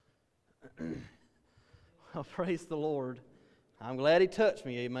Well, praise the Lord. I'm glad He touched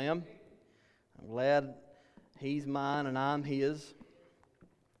me, amen. I'm glad He's mine and I'm His.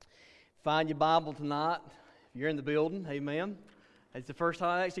 Find your Bible tonight. If you're in the building, amen. It's the first time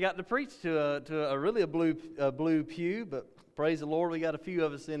I actually got to preach to a really blue pew, but praise the Lord, we got a few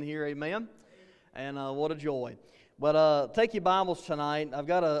of us in here, amen. And what a joy. But take your Bibles tonight. I've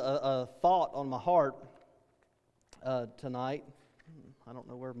got a thought on my heart tonight. I don't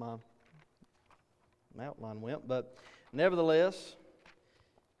know where my outline went, but nevertheless,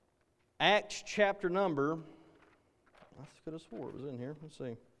 Acts chapter number, I could have swore it was in here. Let's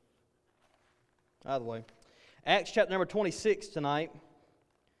see. Either way, Acts chapter number 26 tonight.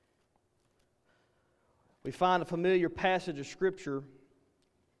 We find a familiar passage of Scripture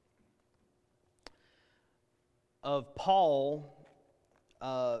of Paul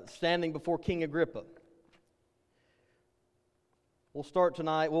standing before King Agrippa. We'll start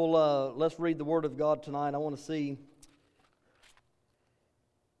tonight. Let's read the Word of God tonight. I want to see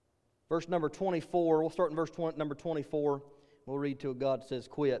verse number 24. We'll start in verse number 24. We'll read till God says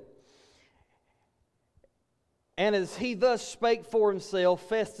quit. And as he thus spake for himself,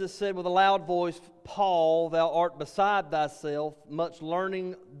 Festus said with a loud voice, Paul, thou art beside thyself. Much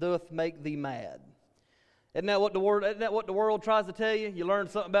learning doth make thee mad. Isn't that what the world tries to tell you? You learn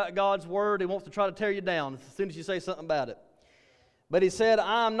something about God's Word, He wants to try to tear you down as soon as you say something about it. But he said,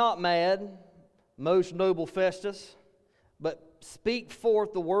 I am not mad, most noble Festus, but speak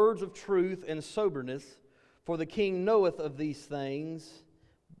forth the words of truth and soberness, for the king knoweth of these things,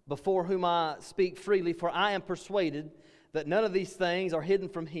 before whom I speak freely, for I am persuaded that none of these things are hidden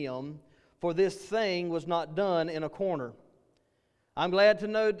from him, for this thing was not done in a corner. I'm glad to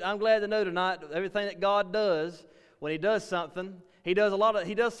know tonight everything that God does when He does something. He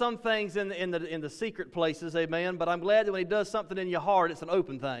does some things in the secret places, amen. But I'm glad that when He does something in your heart, it's an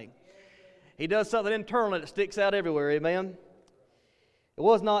open thing. He does something internally that sticks out everywhere, amen. It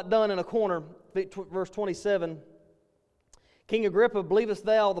was not done in a corner. Verse 27. King Agrippa, believest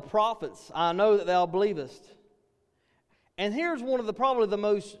thou the prophets? I know that thou believest. And here's one of probably the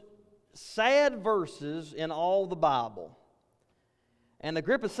most sad verses in all the Bible. And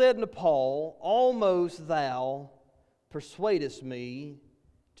Agrippa said unto Paul, almost thou persuadest me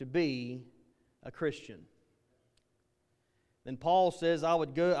to be a Christian. Then Paul says, I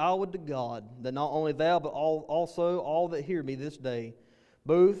would to God that not only thou, but also all that hear me this day,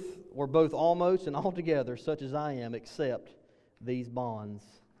 both almost and altogether such as I am, except these bonds.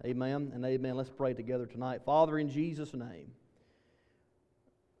 Amen and amen. Let's pray together tonight. Father, in Jesus' name,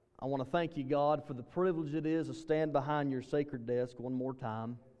 I want to thank you, God, for the privilege it is to stand behind your sacred desk one more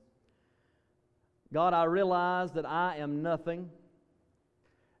time. God, I realize that I am nothing,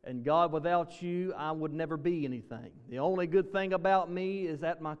 and God, without you, I would never be anything. The only good thing about me is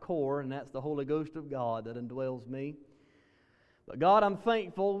at my core, and that's the Holy Ghost of God that indwells me. But God, I'm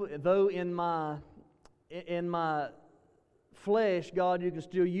thankful, though in my flesh, God, you can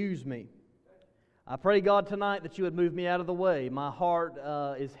still use me. I pray, God, tonight that you would move me out of the way. My heart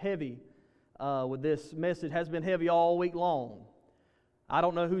is heavy with this message. It has been heavy all week long. I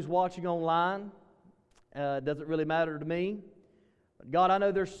don't know who's watching online. It doesn't really matter to me. But God, I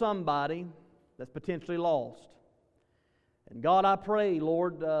know there's somebody that's potentially lost. And God, I pray,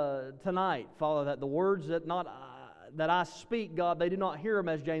 Lord, tonight, Father, that the words that I speak, God, they do not hear them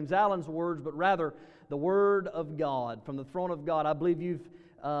as James Allen's words, but rather the Word of God from the throne of God. I believe you've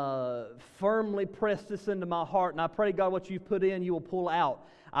firmly pressed this into my heart, and I pray, God, what you've put in, you will pull out.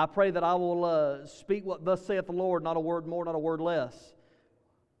 I pray that I will speak what thus saith the Lord, not a word more, not a word less.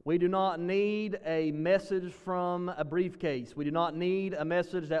 We do not need a message from a briefcase. We do not need a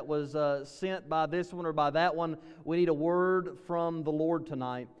message that was sent by this one or by that one. We need a word from the Lord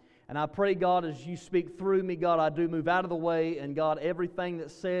tonight. And I pray, God, as you speak through me, God, I do move out of the way. And God, everything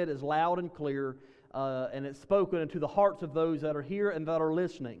that's said is loud and clear. And it's spoken into the hearts of those that are here and that are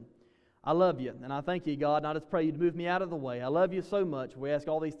listening. I love you. And I thank you, God. And I just pray you'd move me out of the way. I love you so much. We ask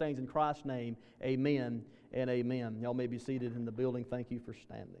all these things in Christ's name. Amen and amen. Y'all may be seated in the building. Thank you for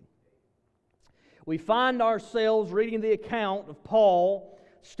standing. We find ourselves reading the account of Paul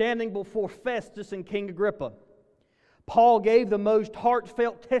standing before Festus and King Agrippa. Paul gave the most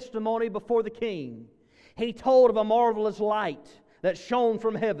heartfelt testimony before the king. He told of a marvelous light that shone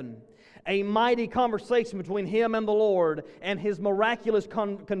from heaven, a mighty conversation between him and the Lord, and his miraculous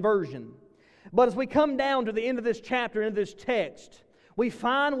conversion. But as we come down to the end of this chapter, in this text, we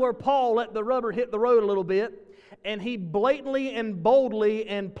find where Paul let the rubber hit the road a little bit, and he blatantly and boldly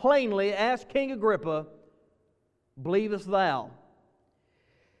and plainly asked King Agrippa, believest thou?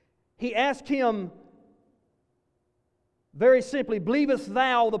 He asked him Very simply, believest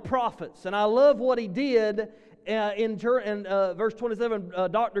thou the prophets? And I love what he did in verse 27.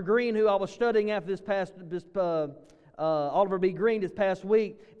 Dr. Green, who I was studying after Oliver B. Green this past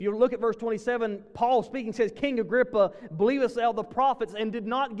week, if you look at verse 27, Paul speaking says, King Agrippa, believest thou the prophets? And did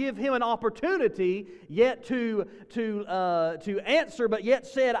not give him an opportunity yet to answer, but yet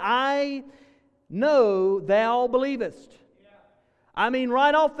said, I know thou believest. I mean,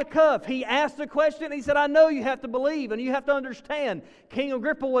 right off the cuff, he asked the question, and he said, I know you have to believe, and you have to understand. King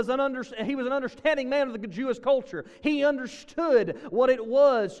Agrippa was an understanding man of the Jewish culture. He understood what it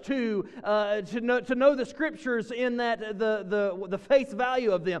was to know the Scriptures in that the face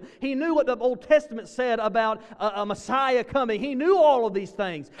value of them. He knew what the Old Testament said about a Messiah coming. He knew all of these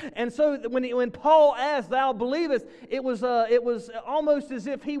things. And so when Paul asked, thou believest, it was almost as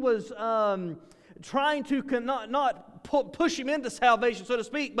if he was trying to not push him into salvation, so to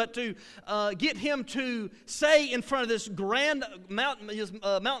speak, but to get him to say in front of this grand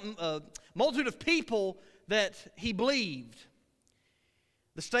multitude of people that he believed.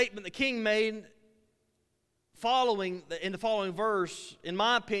 The statement the king made in the following verse, in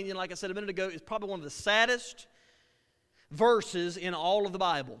my opinion, like I said a minute ago, is probably one of the saddest verses in all of the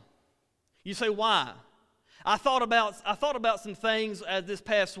Bible. You say, why? I thought about some things this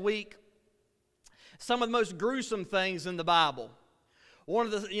past week. Some of the most gruesome things in the Bible.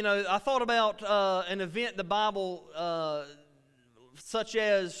 I thought about an event in the Bible such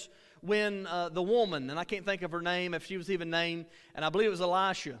as when the woman, and I can't think of her name, if she was even named, and I believe it was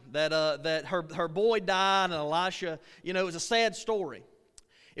Elisha, that her boy died, and Elisha, it was a sad story.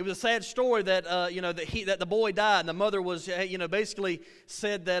 It was a sad story that that the boy died, and the mother was basically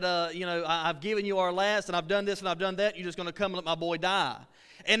said that I've given you our last, and I've done this and I've done that. You're just going to come and let my boy die.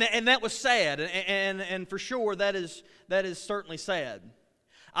 And that was sad, and for sure that is certainly sad.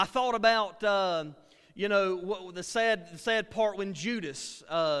 I thought about the sad part when Judas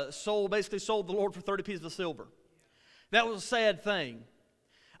sold the Lord for 30 pieces of silver. That was a sad thing.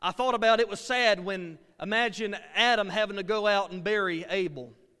 I thought about it was sad when imagine Adam having to go out and bury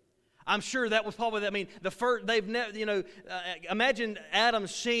Abel. I'm sure that was probably imagine Adam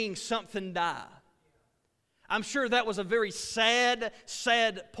seeing something die. I'm sure that was a very sad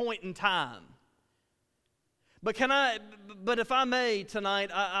point in time. But if I may tonight,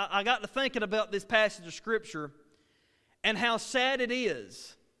 I got to thinking about this passage of Scripture and how sad it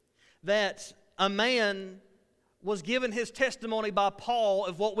is that a man was given his testimony by Paul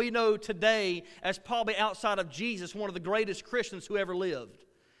of what we know today as probably outside of Jesus, one of the greatest Christians who ever lived.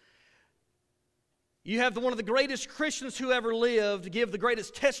 You have one of the greatest Christians who ever lived give the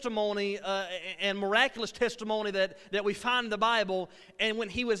greatest testimony and miraculous testimony that we find in the Bible. And when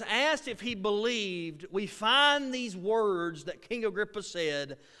he was asked if he believed, we find these words that King Agrippa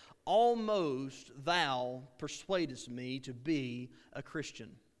said, almost thou persuadest me to be a Christian.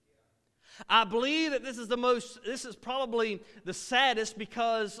 I believe that this is probably the saddest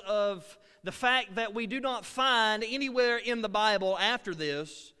because of the fact that we do not find anywhere in the Bible after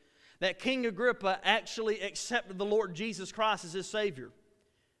this that King Agrippa actually accepted the Lord Jesus Christ as his Savior.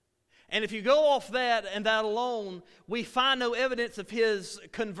 And if you go off that and that alone, we find no evidence of his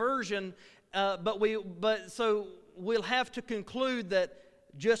conversion, so we'll have to conclude that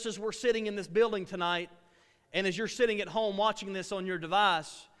just as we're sitting in this building tonight, and as you're sitting at home watching this on your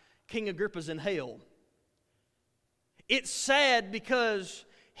device, King Agrippa's in hell. It's sad because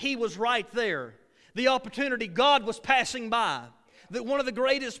he was right there. The opportunity, God was passing by. That one of the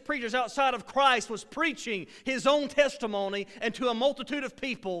greatest preachers outside of Christ was preaching his own testimony and to a multitude of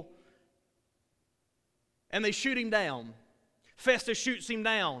people, and they shoot him down. Festus shoots him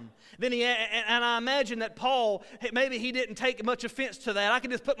down. And I imagine that Paul, maybe he didn't take much offense to that. I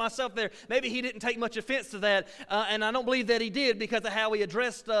can just put myself there. Maybe he didn't take much offense to that, and I don't believe that he did because of how he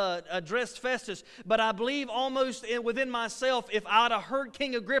addressed Festus. But I believe almost within myself, if I'd have heard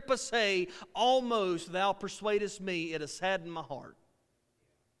King Agrippa say, almost thou persuadest me, it has saddened my heart.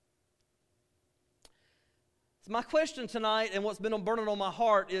 So my question tonight, and what's been burning on my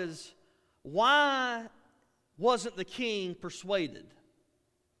heart, is why wasn't the king persuaded?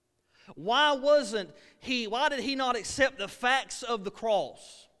 Why did he not accept the facts of the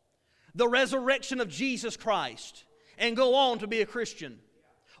cross, the resurrection of Jesus Christ, and go on to be a Christian?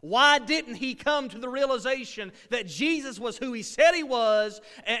 Why didn't he come to the realization that Jesus was who he said he was,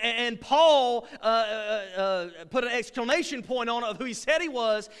 and Paul put an exclamation point on it of who he said he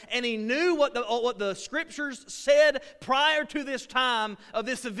was, and he knew what the Scriptures said prior to this time of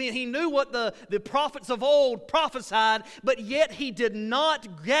this event. He knew what the prophets of old prophesied, but yet he did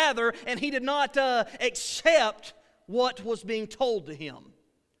not gather and he did not accept what was being told to him.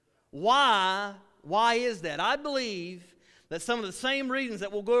 Why is that? I believe that some of the same reasons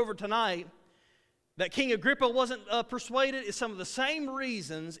that we'll go over tonight that King Agrippa wasn't persuaded is some of the same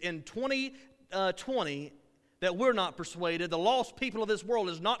reasons in 2020 that we're not persuaded. The lost people of this world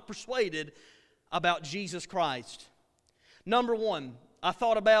is not persuaded about Jesus Christ. Number one, I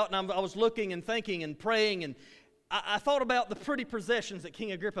thought about, and I was looking and thinking and praying, and I thought about the pretty possessions that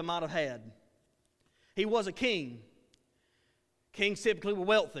King Agrippa might have had. He was a king. Kings typically were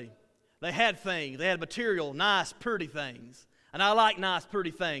wealthy. They had things. They had material, nice, pretty things. And I like nice, pretty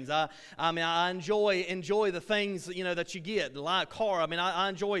things. I enjoy the things, that you get. Like a car. I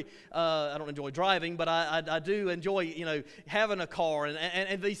enjoy, I don't enjoy driving, but I do enjoy, having a car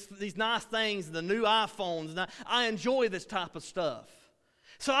and these nice things, the new iPhones. And I enjoy this type of stuff.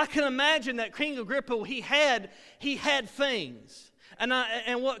 So I can imagine that King Agrippa, he had things.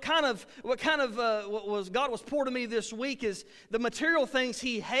 And what God was poured to me this week is the material things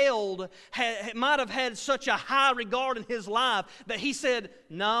he held might have had such a high regard in his life that he said,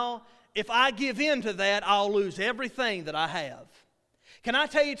 no, if I give in to that, I'll lose everything that I have. Can I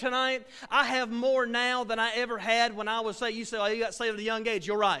tell you tonight, I have more now than I ever had when I was saved. You say, oh, you got saved at a young age.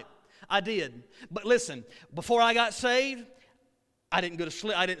 You're right. I did. But listen, before I got saved, I didn't go to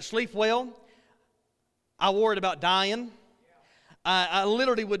sleep. I didn't sleep well. I worried about dying. I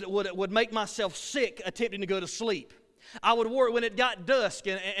literally would make myself sick attempting to go to sleep. I would worry when it got dusk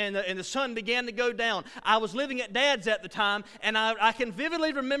and the sun began to go down. I was living at Dad's at the time, and I can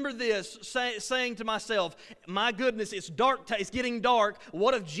vividly remember this, saying to myself, my goodness, it's dark. It's getting dark.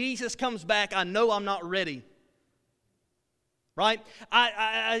 What if Jesus comes back? I know I'm not ready. Right?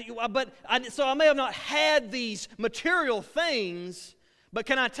 So I may have not had these material things, but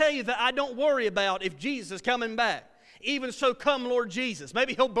can I tell you that I don't worry about if Jesus is coming back? Even so, come, Lord Jesus.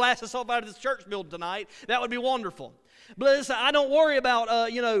 Maybe He'll blast us off out of this church building tonight. That would be wonderful. But listen, I don't worry about,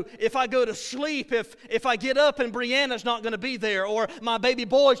 if I go to sleep, if I get up and Brianna's not going to be there, or my baby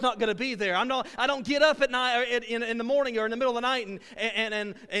boy's not going to be there. I don't get up at night, or in the morning, or in the middle of the night,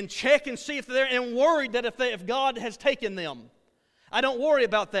 and check and see if they're there, and worried that if God has taken them. I don't worry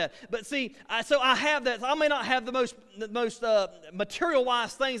about that. But see, so I have that. I may not have the most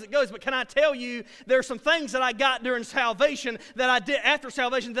material-wise things that goes, but can I tell you, there are some things that I got during salvation that I did after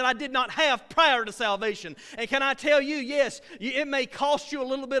salvation that I did not have prior to salvation. And can I tell you, yes, it may cost you a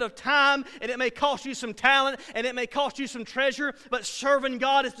little bit of time, and it may cost you some talent, and it may cost you some treasure, but serving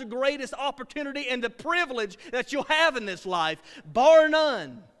God is the greatest opportunity and the privilege that you'll have in this life, bar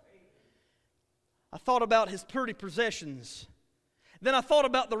none. I thought about his pretty possessions. Then I thought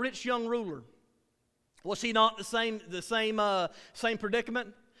about the rich young ruler. Was he not the same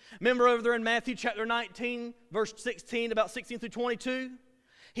predicament? Remember over there in Matthew chapter 19, verse 16, about 16 through 22?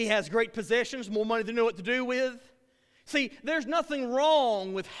 He has great possessions, more money than he knew what to do with. See, there's nothing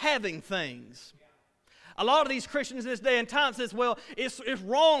wrong with having things. A lot of these Christians in this day and time says, well, it's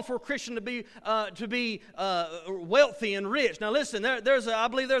wrong for a Christian to be wealthy and rich. Now listen, I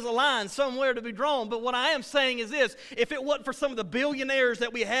believe there's a line somewhere to be drawn, but what I am saying is this: if it wasn't for some of the billionaires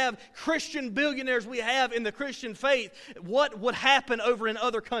that we have, Christian billionaires we have in the Christian faith, what would happen over in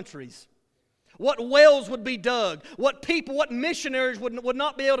other countries? What wells would be dug? What missionaries would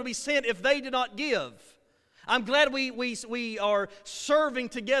not be able to be sent if they did not give? I'm glad we are serving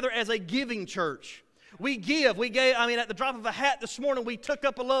together as a giving church. We give. We gave, at the drop of a hat this morning, we took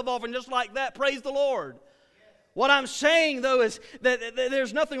up a love offering just like that. Praise the Lord. What I'm saying, though, is that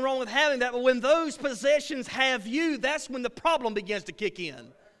there's nothing wrong with having that, but when those possessions have you, that's when the problem begins to kick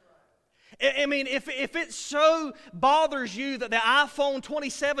in. If it so bothers you that the iPhone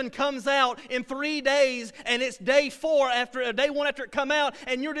 27 comes out in 3 days and it's day 1 after it come out,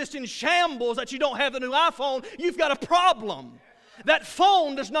 and you're just in shambles that you don't have the new iPhone, you've got a problem. That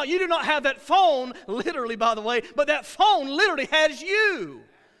phone you do not have that phone, literally, by the way, but that phone literally has you.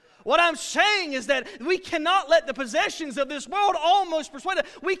 What I'm saying is that we cannot let the possessions of this world almost persuade us.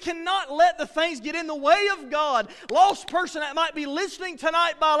 We cannot let the things get in the way of God. Lost person that might be listening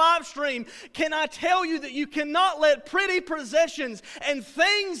tonight by live stream, can I tell you that you cannot let pretty possessions and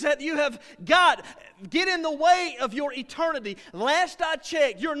things that you have got get in the way of your eternity. Last I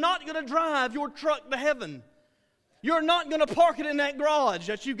checked, you're not going to drive your truck to heaven. You're not going to park it in that garage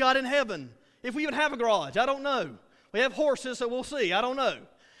that you got in heaven. If we even have a garage, I don't know. We have horses, so we'll see. I don't know.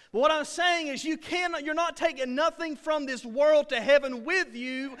 But what I'm saying is you're not taking nothing from this world to heaven with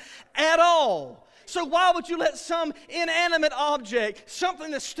you at all. So why would you let some inanimate object,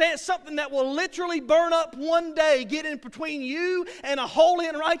 something that will literally burn up one day, get in between you and a holy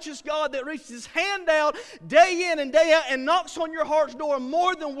and righteous God that reaches His hand out day in and day out and knocks on your heart's door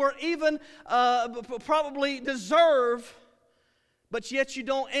more than we're even probably deserve, but yet you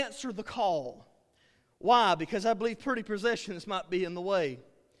don't answer the call? Why? Because I believe pretty possessions might be in the way.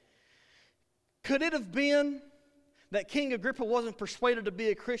 Could it have been that King Agrippa wasn't persuaded to be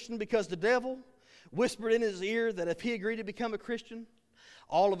a Christian because the devil whispered in his ear that if he agreed to become a Christian,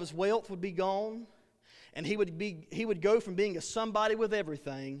 all of his wealth would be gone, and he would go from being a somebody with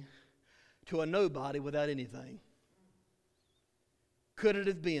everything to a nobody without anything? Could it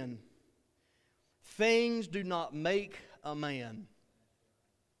have been? Things do not make a man.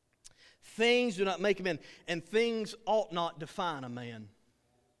 Things do not make a man, and things ought not define a man.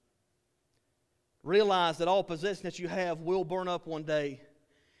 Realize that all possession that you have will burn up one day,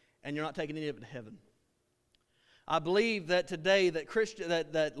 and you're not taking any of it to heaven. I believe that today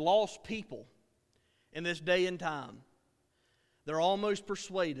that lost people in this day and time, they're almost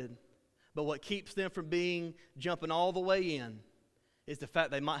persuaded, but what keeps them from jumping all the way in is the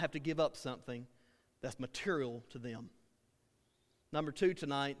fact they might have to give up something that's material to them. Number 2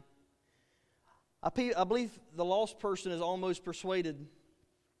 tonight, I believe the lost person is almost persuaded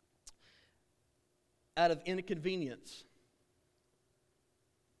out of inconvenience.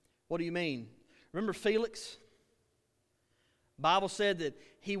 What do you mean? Remember Felix? The Bible said that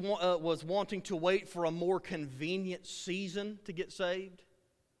he was wanting to wait for a more convenient season to get saved.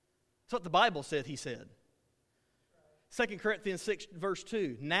 That's what the Bible said he said. 2 Corinthians 6 verse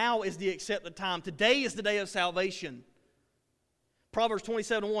 2. Now is the accepted time. Today is the day of salvation. Proverbs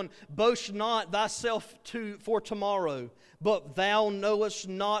 27:1. Boast not thyself for tomorrow, but thou knowest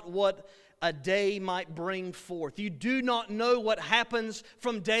not what a day might bring forth. You do not know what happens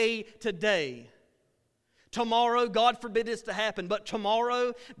from day to day. Tomorrow, God forbid this to happen, but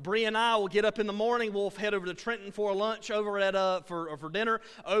tomorrow, Bree and I will get up in the morning. We'll head over to Trenton for a lunch for dinner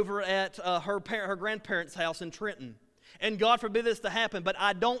over at her grandparents' house in Trenton. And God forbid this to happen, but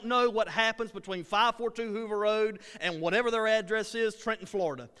I don't know what happens between 542 Hoover Road and whatever their address is, Trenton,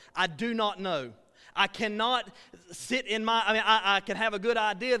 Florida. I do not know. I cannot sit in I can have a good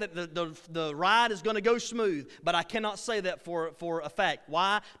idea that the ride is going to go smooth, but I cannot say that for a fact.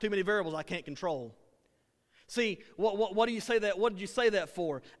 Why? Too many variables I can't control. See, what do you say that? What did you say that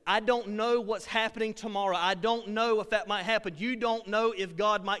for? I don't know what's happening tomorrow. I don't know if that might happen. You don't know if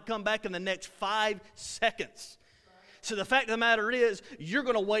God might come back in the next 5 seconds. So the fact of the matter is, you're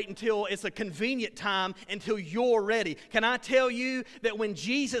going to wait until it's a convenient time, until you're ready. Can I tell you that when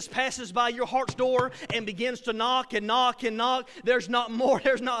Jesus passes by your heart's door and begins to knock and knock and knock, there's not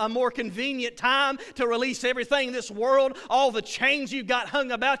a more convenient time to release everything in this world, all the chains you've got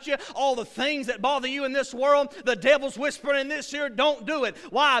hung about you, all the things that bother you in this world. The devil's whispering in this ear, don't do it.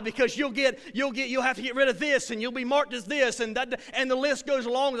 Why? Because you'll have to get rid of this, and you'll be marked as this, and the list goes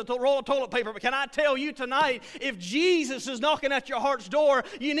along with the roll of toilet paper. But can I tell you tonight, if Jesus is knocking at your heart's door,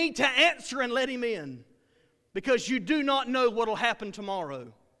 you need to answer and let Him in, because you do not know what will happen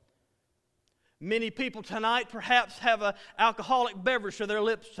tomorrow. Many people tonight perhaps have an alcoholic beverage to their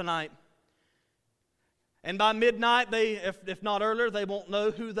lips tonight, and by midnight, if not earlier, they won't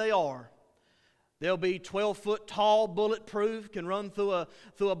know who they are. They'll be 12-foot tall, bulletproof, can run through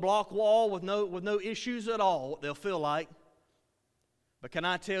a block wall with no issues at all, what they'll feel like. But can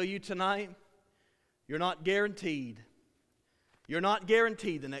I tell you tonight, you're not guaranteed. You're not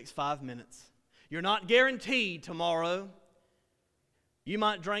guaranteed the next 5 minutes. You're not guaranteed tomorrow. You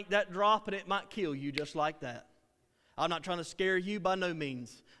might drink that drop and it might kill you just like that. I'm not trying to scare you by no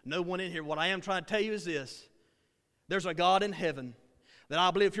means. No one in here. What I am trying to tell you is this. There's a God in heaven that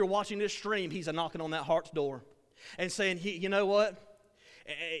I believe if you're watching this stream, He's a knocking on that heart's door and saying, you know what?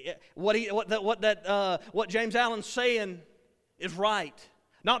 What James Allen's saying is right.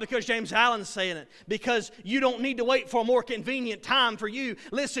 Not because James Allen's saying it, because you don't need to wait for a more convenient time for you.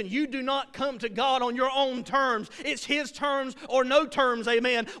 Listen, you do not come to God on your own terms. It's His terms or no terms,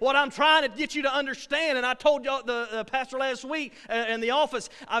 amen. What I'm trying to get you to understand, and I told y'all the pastor last week in the office,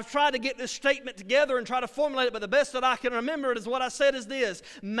 I've tried to get this statement together and try to formulate it, but the best that I can remember it is what I said is this.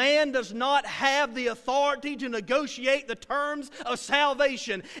 Man does not have the authority to negotiate the terms of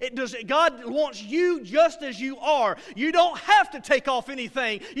salvation. God wants you just as you are. You don't have to take off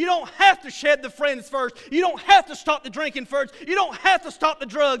anything. You don't have to shed the friends first. You don't have to stop the drinking first. You don't have to stop the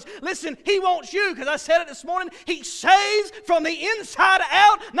drugs. Listen, He wants you, because I said it this morning, He saves from the inside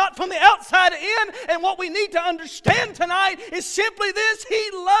out, not from the outside in. And what we need to understand tonight is simply this. He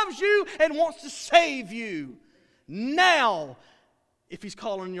loves you and wants to save you now if He's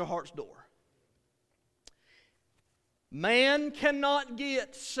calling on your heart's door. Man cannot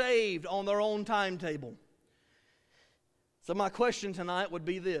get saved on their own timetable. So my question tonight would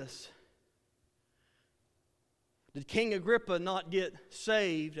be this. Did King Agrippa not get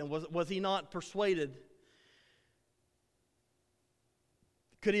saved, and was he not persuaded?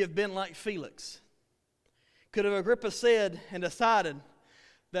 Could he have been like Felix? Could have Agrippa said and decided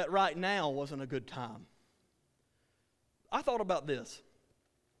that right now wasn't a good time? I thought about this.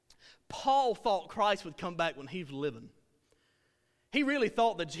 Paul thought Christ would come back when he was living. He really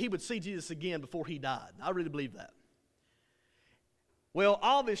thought that he would see Jesus again before he died. I really believe that. Well,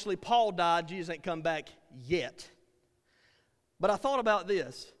 obviously, Paul died. Jesus ain't come back yet. But I thought about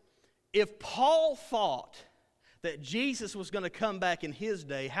this. If Paul thought that Jesus was going to come back in his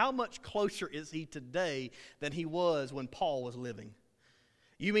day, how much closer is he today than he was when Paul was living?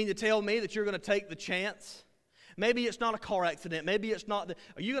 You mean to tell me that you're going to take the chance? Maybe it's not a car accident. Maybe it's not.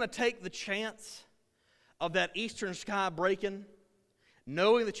 Are you going to take the chance of that eastern sky breaking,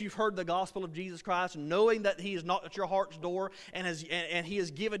 knowing that you've heard the gospel of Jesus Christ, knowing that He has knocked at your heart's door and He has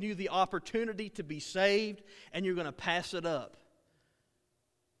given you the opportunity to be saved, and you're going to pass it up?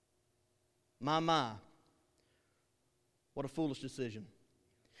 My. What a foolish decision.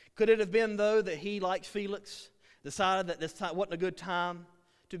 Could it have been, though, that he, like Felix, decided that this time wasn't a good time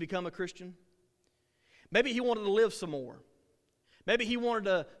to become a Christian? Maybe he wanted to live some more. Maybe he wanted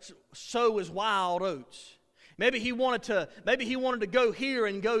to sow his wild oats. Maybe he wanted to go here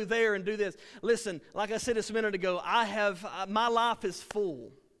and go there and do this. Listen, like I said just a minute ago, my life is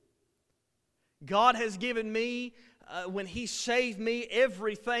full. God has given me, when He saved me,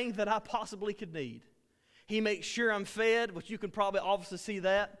 everything that I possibly could need. He makes sure I'm fed, which you can probably obviously see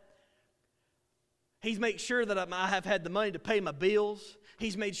that. He's made sure that I have had the money to pay my bills.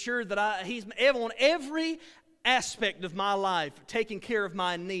 He's made sure that on every aspect of my life, taking care of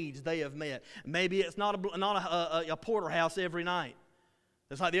my needs, they have met. Maybe it's not a porterhouse every night.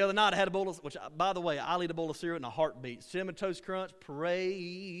 It's like the other night I had a bowl of, which, by the way, I'll eat a bowl of cereal in a heartbeat. Cinnamon Toast Crunch,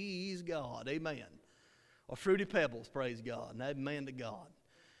 praise God, amen. Or Fruity Pebbles, praise God, and amen to God.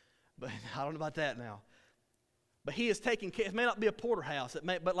 But I don't know about that now. But He is taking care. It may not be a porterhouse,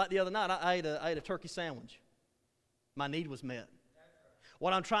 but like the other night, I ate a turkey sandwich. My need was met.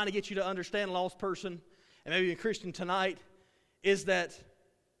 What I'm trying to get you to understand, lost person, and maybe a Christian tonight, is that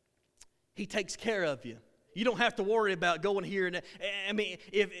He takes care of you. You don't have to worry about going here and there. I mean,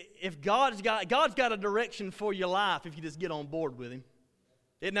 if God's got a direction for your life if you just get on board with Him.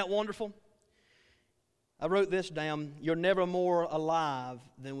 Isn't that wonderful? I wrote this down. You're never more alive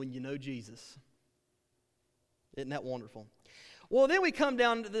than when you know Jesus. Isn't that wonderful? Well, then we come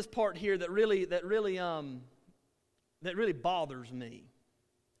down to this part here that really bothers me.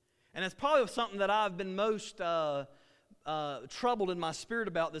 And it's probably something that I've been most troubled in my spirit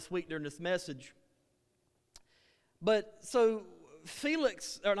about this week during this message. But so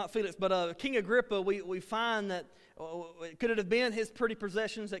King Agrippa, we find that, could it have been his pretty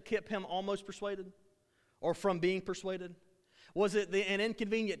possessions that kept him almost persuaded? Or from being persuaded? Was it an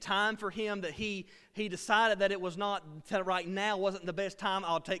inconvenient time for him that he decided that it was not, right now wasn't the best time,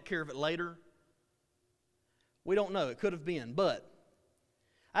 I'll take care of it later? We don't know. It could have been. But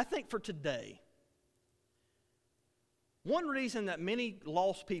I think for today, one reason that many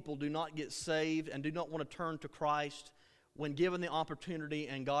lost people do not get saved and do not want to turn to Christ when given the opportunity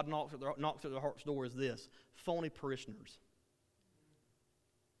and God knocks at their heart's door is this: phony parishioners.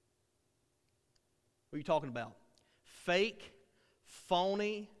 What are you talking about? Fake,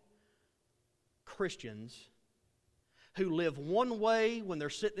 phony Christians who live one way when they're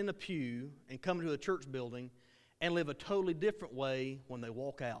sitting in a pew and coming to a church building and live a totally different way when they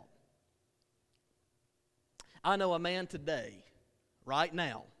walk out. I know a man today, right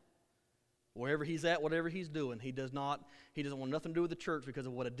now, wherever he's at, whatever he's doing, he doesn't want nothing to do with the church because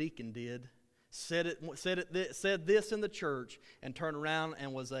of what a deacon did. Said this in the church and turned around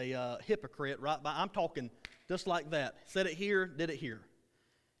and was a hypocrite right by. I'm talking just like that. Said it here, did it here.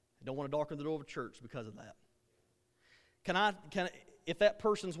 I don't want to darken the door of a church because of that. Can I, if that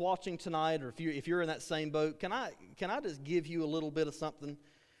person's watching tonight, or if you're in that same boat, can I just give you a little bit of something,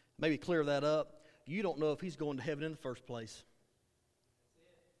 maybe clear that up? You don't know if he's going to heaven in the first place.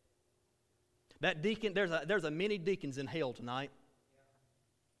 That deacon, there's a many deacons in hell tonight.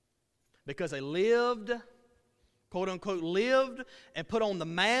 Because they lived, quote unquote, lived and put on the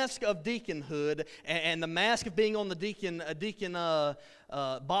mask of deaconhood and the mask of being on the deacon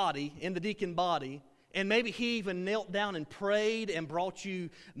body, in the deacon body. And maybe he even knelt down and prayed and brought you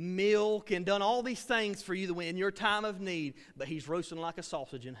milk and done all these things for you in your time of need. But he's roasting like a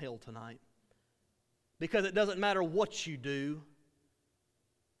sausage in hell tonight. Because it doesn't matter what you do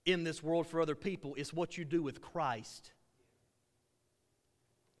in this world for other people. It's what you do with Christ.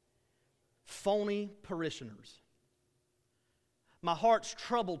 Phony parishioners. My heart's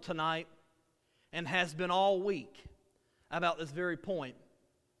troubled tonight and has been all week about this very point.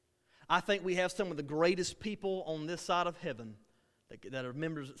 I think we have some of the greatest people on this side of heaven that are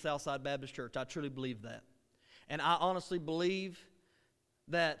members at Southside Baptist Church. I truly believe that. And I honestly believe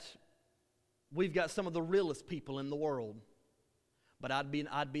that we've got some of the realest people in the world. But I'd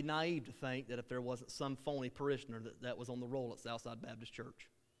be naive to think that if there wasn't some phony parishioner that was on the roll at Southside Baptist Church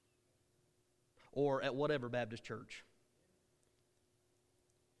or at whatever Baptist church.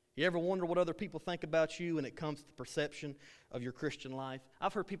 You ever wonder what other people think about you when it comes to the perception of your Christian life?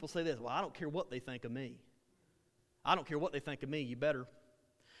 I've heard people say this, well, I don't care what they think of me. I don't care what they think of me, you better.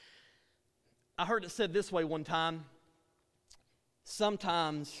 I heard it said this way one time,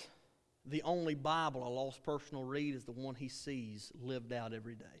 sometimes the only Bible a lost person will read is the one he sees lived out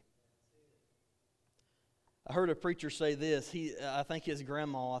every day. I heard a preacher say this. I think his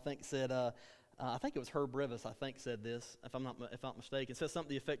grandma, said, I think it was Herb Revis, said this, if I'm not mistaken. It says something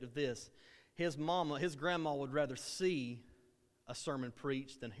to the effect of this. His grandma would rather see a sermon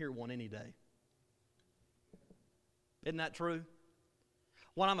preached than hear one any day. Isn't that true?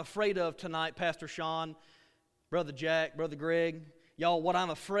 What I'm afraid of tonight, Pastor Sean, Brother Jack, Brother Greg, y'all, what I'm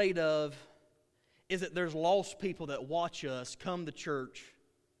afraid of is that there's lost people that watch us come to church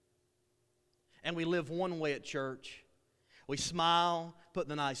and we live one way at church. We smile, put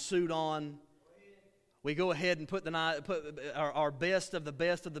the nice suit on. We go ahead and put our best of the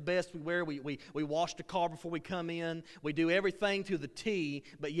best we wear. We wash the car before we come in. We do everything to the T,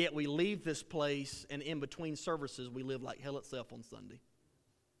 but yet we leave this place, and in between services we live like hell itself on Sunday.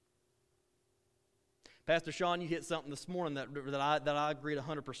 Pastor Sean, you hit something this morning that I agreed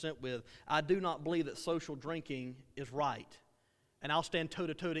 100% with. I do not believe that social drinking is right. And I'll stand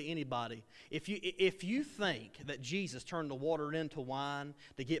toe-to-toe to anybody. If you think that Jesus turned the water into wine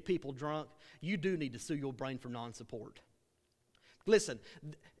to get people drunk, you do need to sue your brain for non-support. Listen,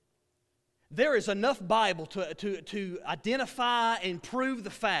 there is enough Bible to identify and prove the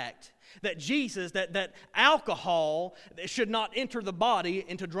fact that that alcohol should not enter the body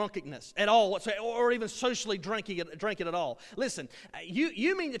into drunkenness at all, or even socially drink it at all. Listen,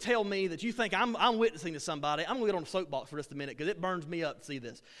 you mean to tell me that you think I'm witnessing to somebody? I'm going to get on a soapbox for just a minute because it burns me up to see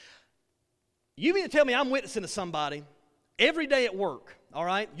this. You mean to tell me I'm witnessing to somebody every day at work, all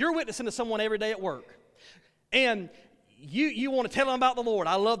right? You're witnessing to someone every day at work. And you want to tell them about the Lord.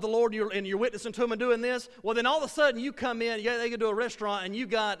 I love the Lord, and you're witnessing to them and doing this. Well, then all of a sudden you come in, they go to a restaurant, and you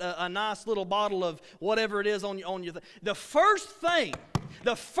got a nice little bottle of whatever it is on your thing.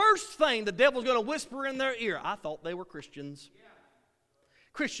 The first thing the devil's going to whisper in their ear, I thought they were Christians. Yeah.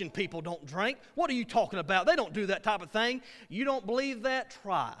 Christian people don't drink. What are you talking about? They don't do that type of thing. You don't believe that?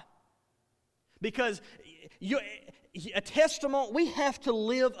 Try. Because a testimony, we have to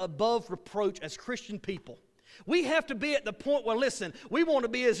live above reproach as Christian people. We have to be at the point where, listen, we want to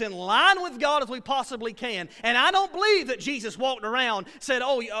be as in line with God as we possibly can. And I don't believe that Jesus walked around, said,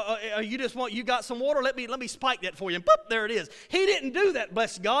 you got some water? Let me spike that for you. And boop, there it is. He didn't do that,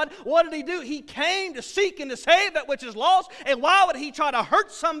 bless God. What did he do? He came to seek and to save that which is lost. And why would he try to hurt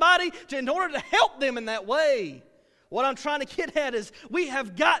somebody in order to help them in that way? What I'm trying to get at is we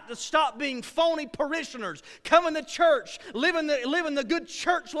have got to stop being phony parishioners, coming to church, living the good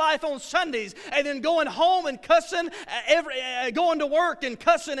church life on Sundays, and then going home and cussing, going to work and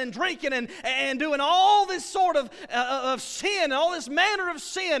cussing and drinking and doing all this sort of sin, all this manner of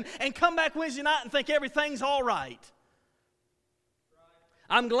sin, and come back Wednesday night and think everything's all right.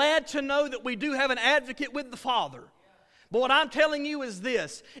 I'm glad to know that we do have an advocate with the Father. But what I'm telling you is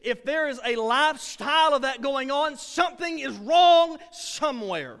this: if there is a lifestyle of that going on, something is wrong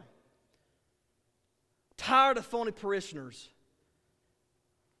somewhere. Tired of phony parishioners.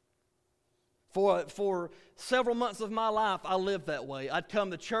 For several months of my life, I lived that way. I'd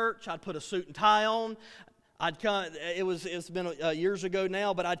come to church, I'd put a suit and tie on. It's been years ago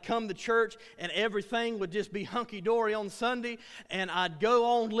now, but I'd come to church and everything would just be hunky-dory on Sunday, and I'd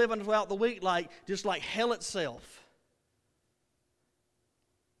go on living throughout the week just like hell itself.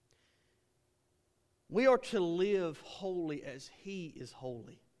 We are to live holy as He is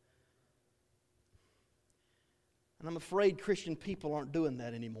holy. And I'm afraid Christian people aren't doing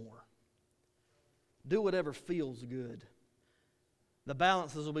that anymore. Do whatever feels good. The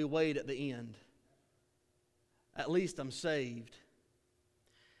balances will be weighed at the end. At least I'm saved.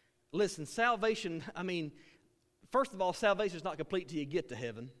 Listen, salvation, first of all, salvation is not complete till you get to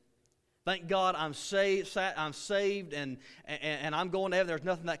heaven. Thank God I'm saved and I'm going to heaven. There's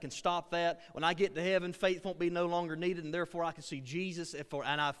nothing that can stop that. When I get to heaven, faith won't be no longer needed, and therefore I can see Jesus,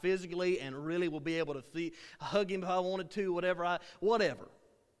 and I physically and really will be able to hug Him if I wanted to, whatever.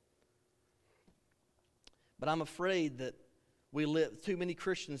 But I'm afraid that too many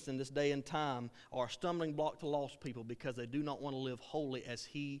Christians in this day and time are a stumbling block to lost people because they do not want to live holy as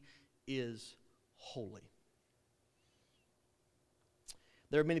He is holy.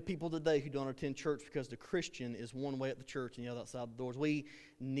 There are many people today who don't attend church because the Christian is one way at the church and the other outside the doors. We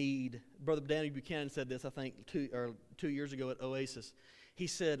need, Brother Danny Buchanan said this, I think, 2 years ago at Oasis. He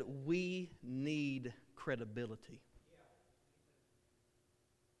said, we need credibility.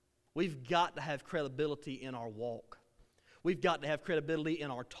 We've got to have credibility in our walk. We've got to have credibility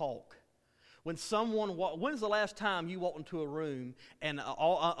in our talk. When's the last time you walked into a room and a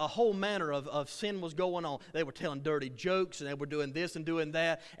whole manner of sin was going on? They were telling dirty jokes and they were doing this and doing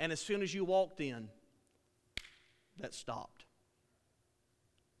that, and as soon as you walked in, that stopped.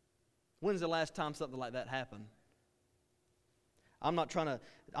 When's the last time something like that happened? I'm not trying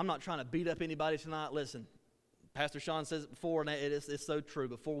to beat up anybody tonight. Listen, Pastor Sean says it before, and it's so true.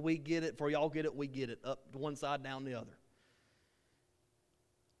 Before we get it, before y'all get it, we get it. Up to one side, down the other.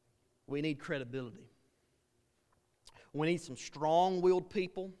 We need credibility. We need some strong-willed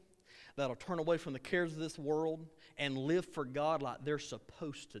people that'll turn away from the cares of this world and live for God like they're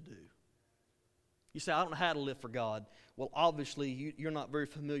supposed to do. You say, I don't know how to live for God. Well, obviously, you're not very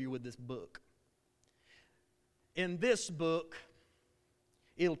familiar with this book. In this book,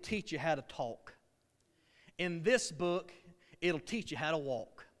 it'll teach you how to talk. In this book, it'll teach you how to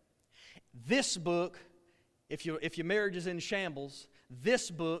walk. This book, if your marriage is in shambles,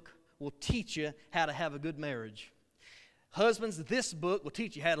 this book will teach you how to have a good marriage. Husbands, this book will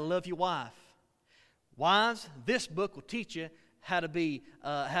teach you how to love your wife. Wives, this book will teach you how to be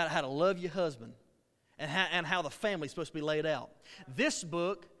how to love your husband and how the family's supposed to be laid out. This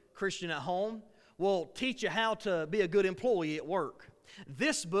book, Christian at Home, will teach you how to be a good employee at work.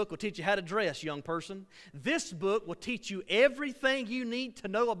 This book will teach you how to dress, young person. This book will teach you everything you need to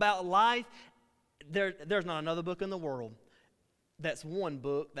know about life. There's not another book in the world that's one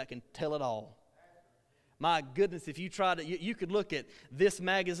book that can tell it all. My goodness, if you tried to, you could look at this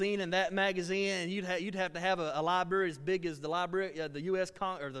magazine and that magazine, and you'd have to have a library as big as the library, the U.S.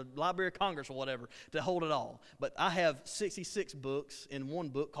 or the Library of Congress or whatever, to hold it all. But I have 66 books in one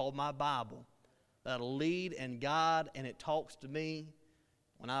book called my Bible that'll lead and guide, and it talks to me.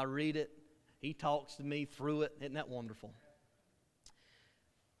 When I read it, He talks to me through it. Isn't that wonderful?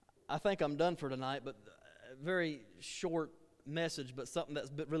 I think I'm done for tonight, but a very short message, but something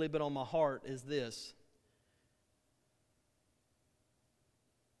that's really been on my heart is this.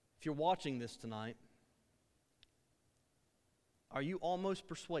 If you're watching this tonight, are you almost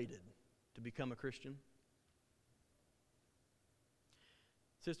persuaded to become a Christian?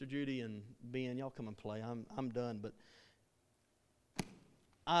 Sister Judy and Ben, y'all come and play. I'm done, but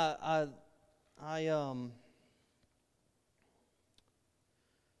I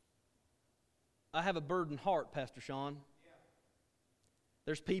have a burdened heart, Pastor Sean.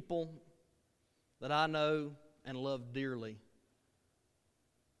 There's people that I know and love dearly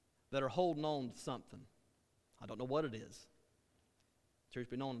that are holding on to something. I don't know what it is. Truth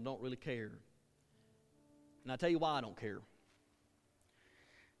be known, I don't really care. And I tell you why I don't care.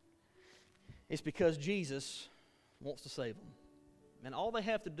 It's because Jesus wants to save them. And all they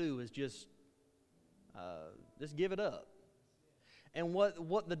have to do is just give it up. And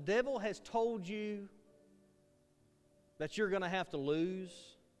what the devil has told you that you're going to have to lose,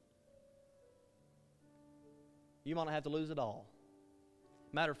 you might not have to lose it all.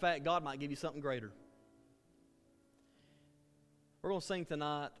 Matter of fact, God might give you something greater. We're going to sing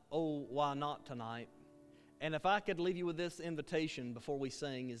tonight, Oh, Why Not Tonight? And if I could leave you with this invitation before we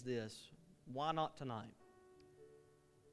sing is this, why not tonight?